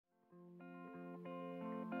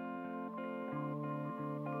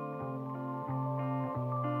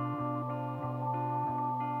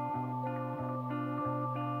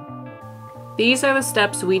These are the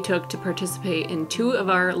steps we took to participate in 2 of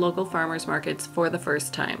our local farmers markets for the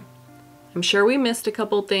first time. I'm sure we missed a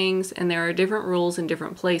couple things and there are different rules in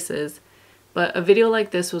different places, but a video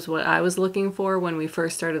like this was what I was looking for when we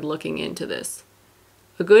first started looking into this.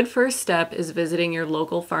 A good first step is visiting your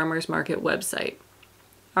local farmers market website.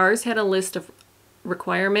 Ours had a list of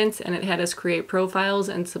requirements and it had us create profiles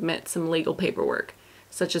and submit some legal paperwork,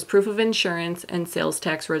 such as proof of insurance and sales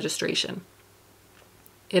tax registration.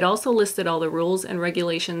 It also listed all the rules and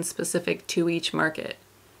regulations specific to each market.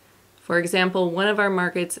 For example, one of our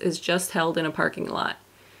markets is just held in a parking lot,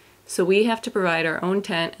 so we have to provide our own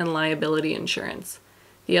tent and liability insurance.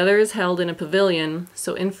 The other is held in a pavilion,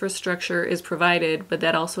 so infrastructure is provided, but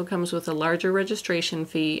that also comes with a larger registration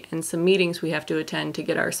fee and some meetings we have to attend to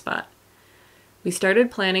get our spot. We started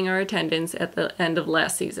planning our attendance at the end of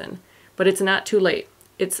last season, but it's not too late.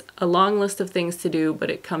 It's a long list of things to do, but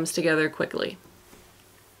it comes together quickly.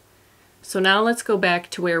 So now let's go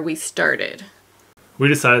back to where we started. We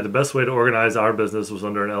decided the best way to organize our business was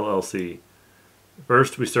under an LLC.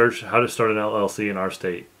 First, we searched how to start an LLC in our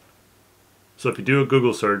state. So if you do a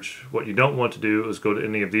Google search, what you don't want to do is go to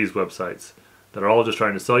any of these websites that are all just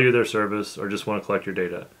trying to sell you their service or just want to collect your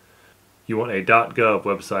data. You want a .gov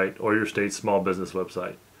website or your state's small business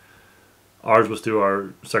website. Ours was through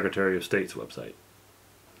our Secretary of State's website.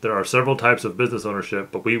 There are several types of business ownership,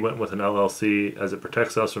 but we went with an LLC as it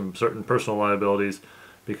protects us from certain personal liabilities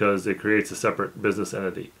because it creates a separate business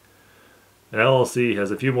entity. An LLC has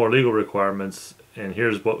a few more legal requirements, and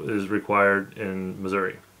here's what is required in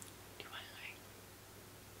Missouri.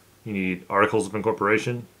 You need articles of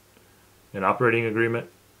incorporation, an operating agreement,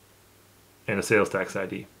 and a sales tax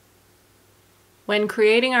ID. When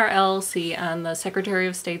creating our LLC on the Secretary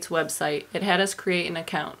of State's website, it had us create an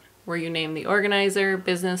account where you name the organizer,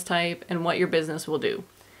 business type, and what your business will do.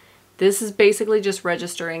 This is basically just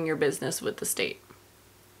registering your business with the state.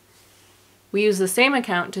 We use the same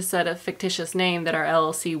account to set a fictitious name that our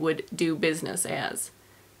LLC would do business as.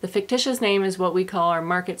 The fictitious name is what we call our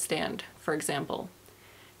market stand, for example.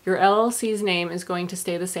 Your LLC's name is going to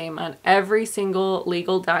stay the same on every single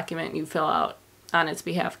legal document you fill out on its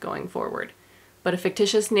behalf going forward, but a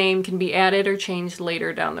fictitious name can be added or changed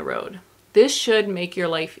later down the road. This should make your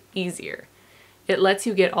life easier. It lets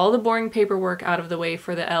you get all the boring paperwork out of the way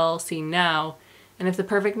for the LLC now, and if the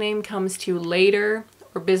perfect name comes to you later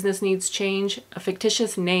or business needs change, a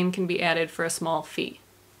fictitious name can be added for a small fee.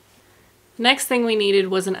 The next thing we needed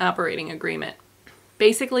was an operating agreement.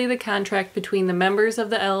 Basically the contract between the members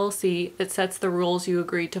of the LLC that sets the rules you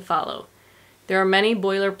agree to follow. There are many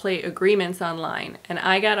boilerplate agreements online, and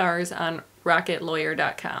I got ours on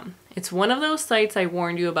rocketlawyer.com. It's one of those sites I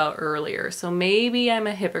warned you about earlier, so maybe I'm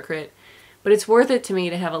a hypocrite, but it's worth it to me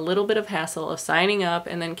to have a little bit of hassle of signing up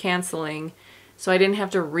and then canceling so I didn't have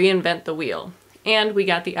to reinvent the wheel. And we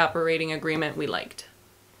got the operating agreement we liked.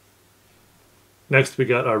 Next, we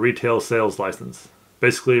got our retail sales license,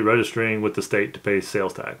 basically registering with the state to pay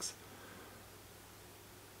sales tax.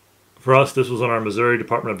 For us, this was on our Missouri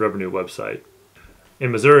Department of Revenue website.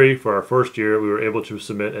 In Missouri, for our first year, we were able to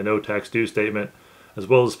submit a no tax due statement as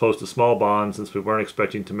well as post a small bond since we weren't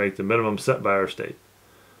expecting to make the minimum set by our state.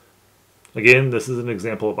 Again, this is an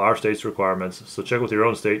example of our state's requirements, so check with your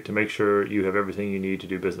own state to make sure you have everything you need to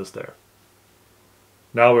do business there.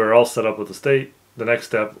 Now we're all set up with the state, the next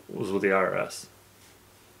step was with the IRS.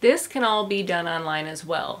 This can all be done online as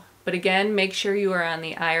well, but again, make sure you are on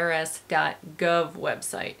the irs.gov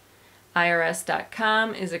website.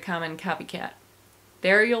 irs.com is a common copycat.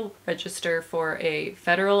 There you'll register for a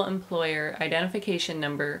Federal Employer Identification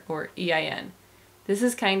Number, or EIN. This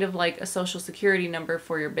is kind of like a social security number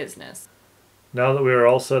for your business. Now that we are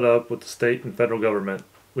all set up with the state and federal government,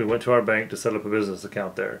 we went to our bank to set up a business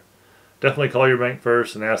account there. Definitely call your bank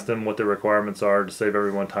first and ask them what their requirements are to save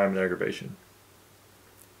everyone time and aggravation.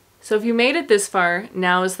 So if you made it this far,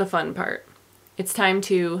 now is the fun part. It's time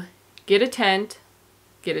to get a tent,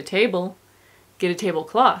 get a tablecloth,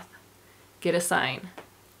 get a sign,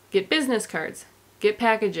 get business cards, get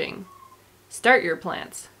packaging, start your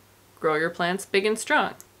plants, grow your plants big and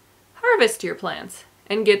strong, harvest your plants,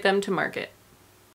 and get them to market.